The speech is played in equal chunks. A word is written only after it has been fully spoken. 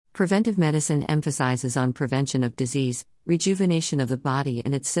Preventive medicine emphasizes on prevention of disease, rejuvenation of the body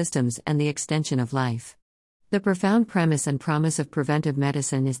and its systems, and the extension of life. The profound premise and promise of preventive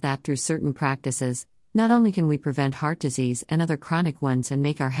medicine is that through certain practices, not only can we prevent heart disease and other chronic ones and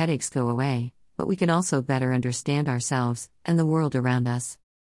make our headaches go away, but we can also better understand ourselves and the world around us.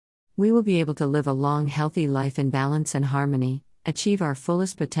 We will be able to live a long, healthy life in balance and harmony, achieve our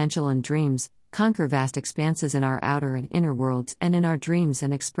fullest potential and dreams, conquer vast expanses in our outer and inner worlds and in our dreams,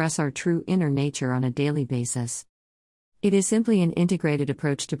 and express our true inner nature on a daily basis. It is simply an integrated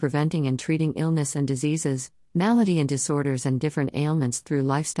approach to preventing and treating illness and diseases, malady and disorders, and different ailments through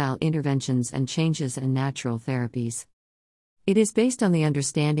lifestyle interventions and changes and natural therapies. It is based on the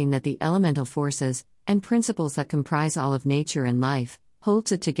understanding that the elemental forces and principles that comprise all of nature and life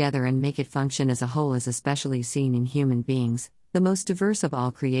holds it together and make it function as a whole, is especially seen in human beings, the most diverse of all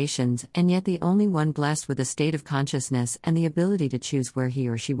creations and yet the only one blessed with a state of consciousness and the ability to choose where he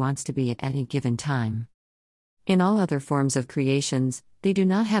or she wants to be at any given time. In all other forms of creations, they do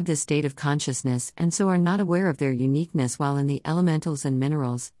not have this state of consciousness and so are not aware of their uniqueness, while in the elementals and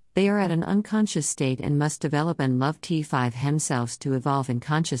minerals, they are at an unconscious state and must develop and love T5 themselves to evolve in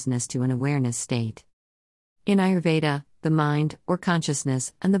consciousness to an awareness state. In Ayurveda, the mind, or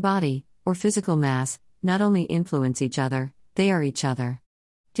consciousness, and the body, or physical mass, not only influence each other, they are each other.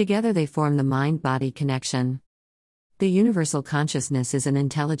 Together they form the mind-body connection. The universal consciousness is an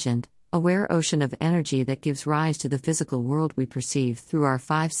intelligent, aware ocean of energy that gives rise to the physical world we perceive through our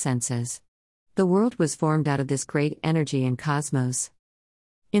five senses. The world was formed out of this great energy and cosmos.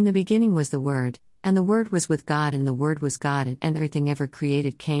 In the beginning was the Word, and the Word was with God, and the Word was God, and everything ever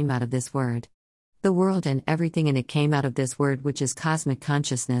created came out of this Word. The world and everything in it came out of this Word, which is cosmic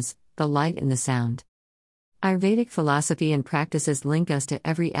consciousness, the light and the sound. Ayurvedic philosophy and practices link us to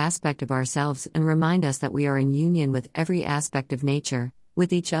every aspect of ourselves and remind us that we are in union with every aspect of nature,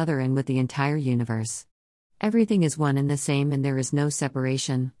 with each other and with the entire universe. Everything is one and the same, and there is no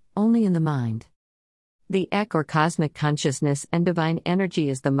separation, only in the mind. The Ek, or cosmic consciousness and divine energy,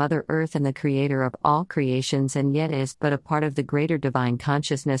 is the Mother Earth and the creator of all creations, and yet is but a part of the greater divine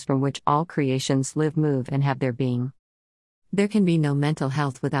consciousness from which all creations live, move, and have their being. There can be no mental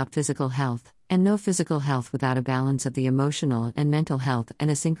health without physical health, and no physical health without a balance of the emotional and mental health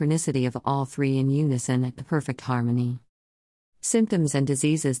and a synchronicity of all three in unison and perfect harmony. Symptoms and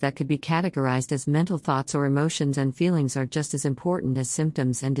diseases that could be categorized as mental thoughts or emotions and feelings are just as important as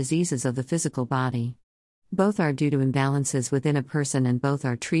symptoms and diseases of the physical body. Both are due to imbalances within a person, and both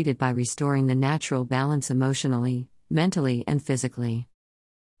are treated by restoring the natural balance emotionally, mentally, and physically.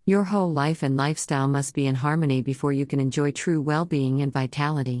 Your whole life and lifestyle must be in harmony before you can enjoy true well-being and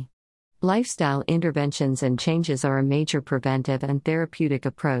vitality. Lifestyle interventions and changes are a major preventive and therapeutic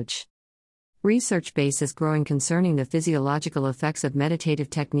approach. Research base is growing concerning the physiological effects of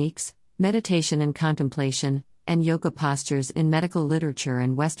meditative techniques, meditation and contemplation, and yoga postures in medical literature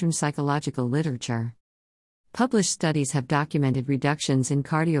and Western psychological literature. Published studies have documented reductions in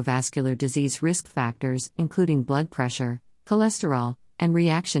cardiovascular disease risk factors, including blood pressure, cholesterol, and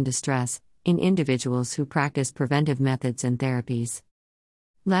reaction to stress, in individuals who practice preventive methods and therapies.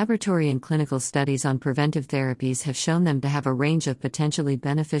 Laboratory and clinical studies on preventive therapies have shown them to have a range of potentially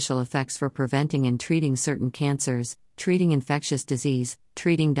beneficial effects for preventing and treating certain cancers, treating infectious disease,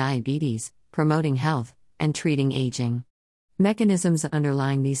 treating diabetes, promoting health, and treating aging. Mechanisms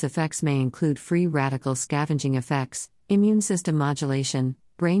underlying these effects may include free radical scavenging effects, immune system modulation,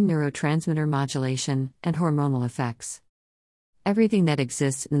 brain neurotransmitter modulation, and hormonal effects. Everything that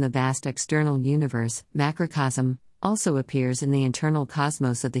exists in the vast external universe, macrocosm, also appears in the internal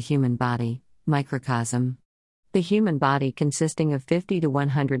cosmos of the human body, microcosm. The human body, consisting of 50 to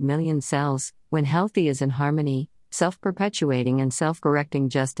 100 million cells, when healthy, is in harmony, self-perpetuating and self-correcting,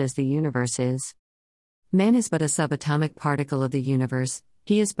 just as the universe is. Man is but a subatomic particle of the universe.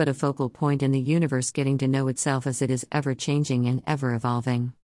 He is but a focal point in the universe, getting to know itself as it is ever-changing and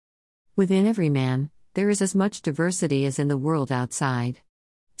ever-evolving. Within every man, there is as much diversity as in the world outside.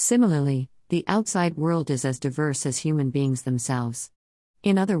 Similarly, the outside world is as diverse as human beings themselves.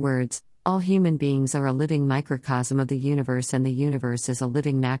 In other words, all human beings are a living microcosm of the universe, and the universe is a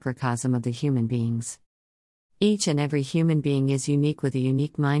living macrocosm of the human beings. Each and every human being is unique, with a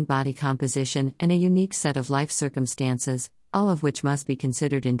unique mind-body composition and a unique set of life circumstances, all of which must be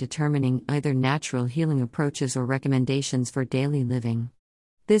considered in determining either natural healing approaches or recommendations for daily living.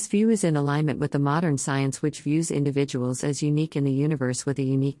 This view is in alignment with the modern science, which views individuals as unique in the universe with a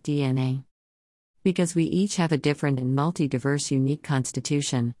unique DNA. Because we each have a different and multi-diverse unique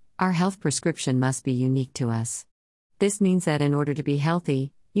constitution, our health prescription must be unique to us. This means that in order to be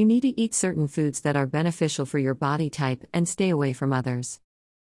healthy, you need to eat certain foods that are beneficial for your body type and stay away from others.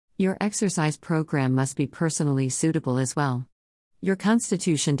 Your exercise program must be personally suitable as well. Your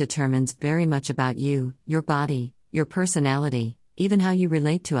constitution determines very much about you, your body, your personality, even how you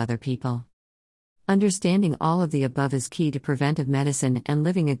relate to other people. Understanding all of the above is key to preventive medicine and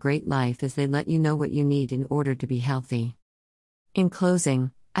living a great life, as they let you know what you need in order to be healthy. In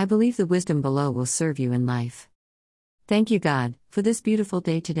closing, I believe the wisdom below will serve you in life. Thank you, God, for this beautiful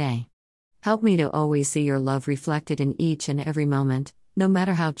day today. Help me to always see your love reflected in each and every moment, no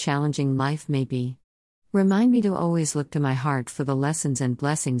matter how challenging life may be. Remind me to always look to my heart for the lessons and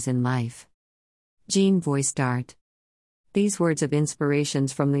blessings in life. Jean Voice Dart. These words of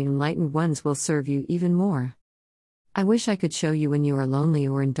inspirations from the enlightened ones will serve you even more. I wish I could show you when you are lonely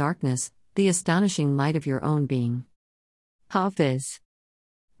or in darkness, the astonishing light of your own being. Hafiz.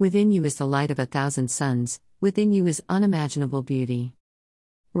 Within you is the light of 1,000 suns, within you is unimaginable beauty.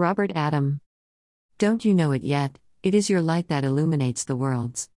 Robert Adam. Don't you know it yet? It is your light that illuminates the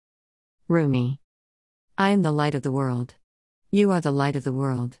worlds. Rumi. I am the light of the world. You are the light of the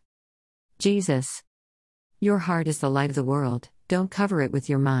world. Jesus. Your heart is the light of the world, don't cover it with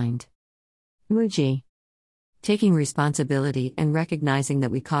your mind. Muji. Taking responsibility and recognizing that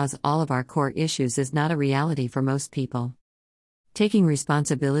we cause all of our core issues is not a reality for most people. Taking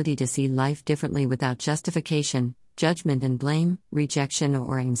responsibility to see life differently without justification, judgment and blame, rejection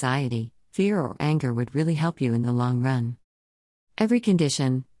or anxiety, fear or anger would really help you in the long run. Every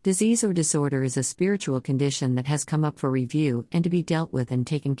condition, disease or disorder is a spiritual condition that has come up for review and to be dealt with and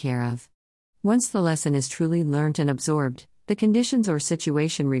taken care of. Once the lesson is truly learnt and absorbed, the conditions or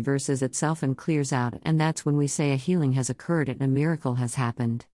situation reverses itself and clears out, and that's when we say a healing has occurred and a miracle has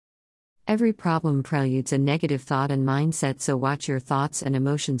happened. Every problem preludes a negative thought and mindset, so watch your thoughts and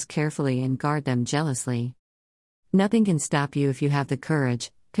emotions carefully and guard them jealously. Nothing can stop you if you have the courage,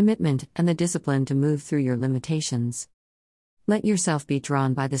 commitment, and the discipline to move through your limitations. Let yourself be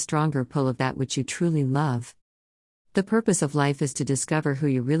drawn by the stronger pull of that which you truly love. The purpose of life is to discover who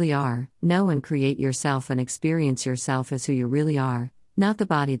you really are, know and create yourself and experience yourself as who you really are, not the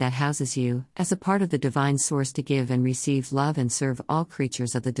body that houses you, as a part of the divine source to give and receive love and serve all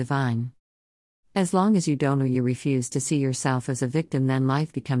creatures of the divine. As long as you don't or you refuse to see yourself as a victim, then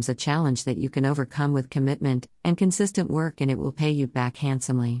life becomes a challenge that you can overcome with commitment and consistent work, and it will pay you back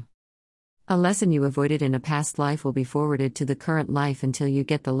handsomely. A lesson you avoided in a past life will be forwarded to the current life until you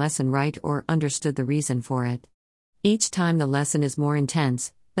get the lesson right or understood the reason for it. Each time the lesson is more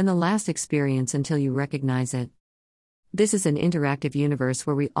intense than the last experience until you recognize it. This is an interactive universe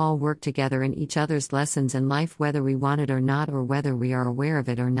where we all work together in each other's lessons in life, whether we want it or not, or whether we are aware of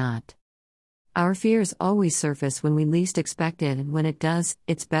it or not. Our fears always surface when we least expect it, and when it does,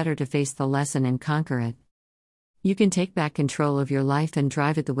 it's better to face the lesson and conquer it. You can take back control of your life and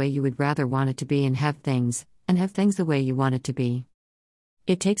drive it the way you would rather want it to be, and have things the way you want it to be.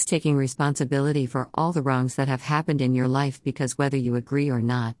 It takes taking responsibility for all the wrongs that have happened in your life, because whether you agree or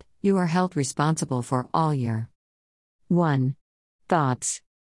not, you are held responsible for all your 1. Thoughts.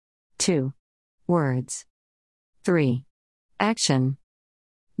 2. Words. 3. Action.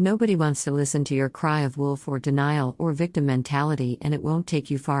 Nobody wants to listen to your cry of wolf or denial or victim mentality, and it won't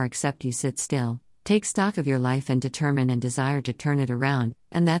take you far except you sit still, take stock of your life and determine and desire to turn it around,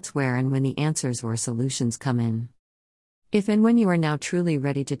 and that's where and when the answers or solutions come in. If and when you are now truly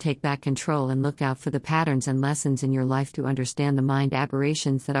ready to take back control and look out for the patterns and lessons in your life to understand the mind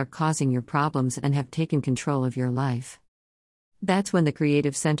aberrations that are causing your problems and have taken control of your life, that's when the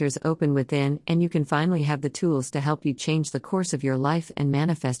creative centers open within, and you can finally have the tools to help you change the course of your life and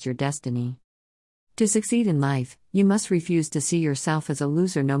manifest your destiny. To succeed in life, you must refuse to see yourself as a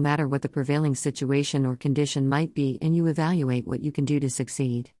loser, no matter what the prevailing situation or condition might be, and you evaluate what you can do to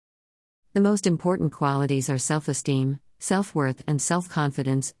succeed. The most important qualities are self-esteem, self-worth and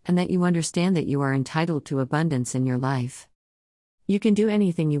self-confidence, and that you understand that you are entitled to abundance in your life. You can do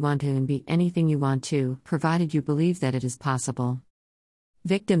anything you want to and be anything you want to, provided you believe that it is possible.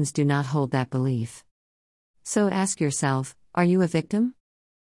 Victims do not hold that belief. So ask yourself, are you a victim?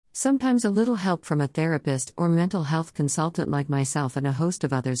 Sometimes a little help from a therapist or mental health consultant like myself and a host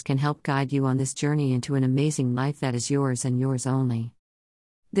of others can help guide you on this journey into an amazing life that is yours and yours only.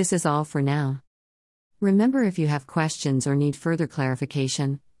 This is all for now. Remember, if you have questions or need further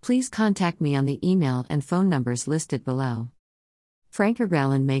clarification, please contact me on the email and phone numbers listed below.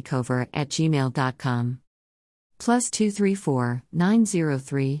 frankergallenmakeover@gmail.com. +234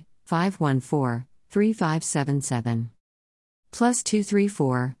 903 514 3577.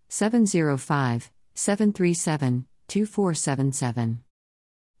 +234 705 737 2477.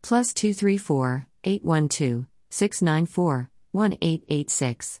 +234 812 694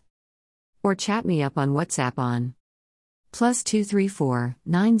 1886. Or chat me up on WhatsApp on +234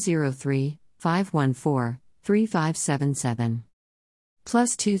 903 514 3577.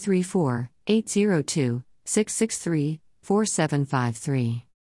 +234 802 663 4753.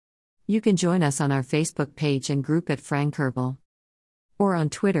 You can join us on our Facebook page and group at Frank Herbal, or on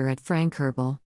Twitter at Frank Herbal.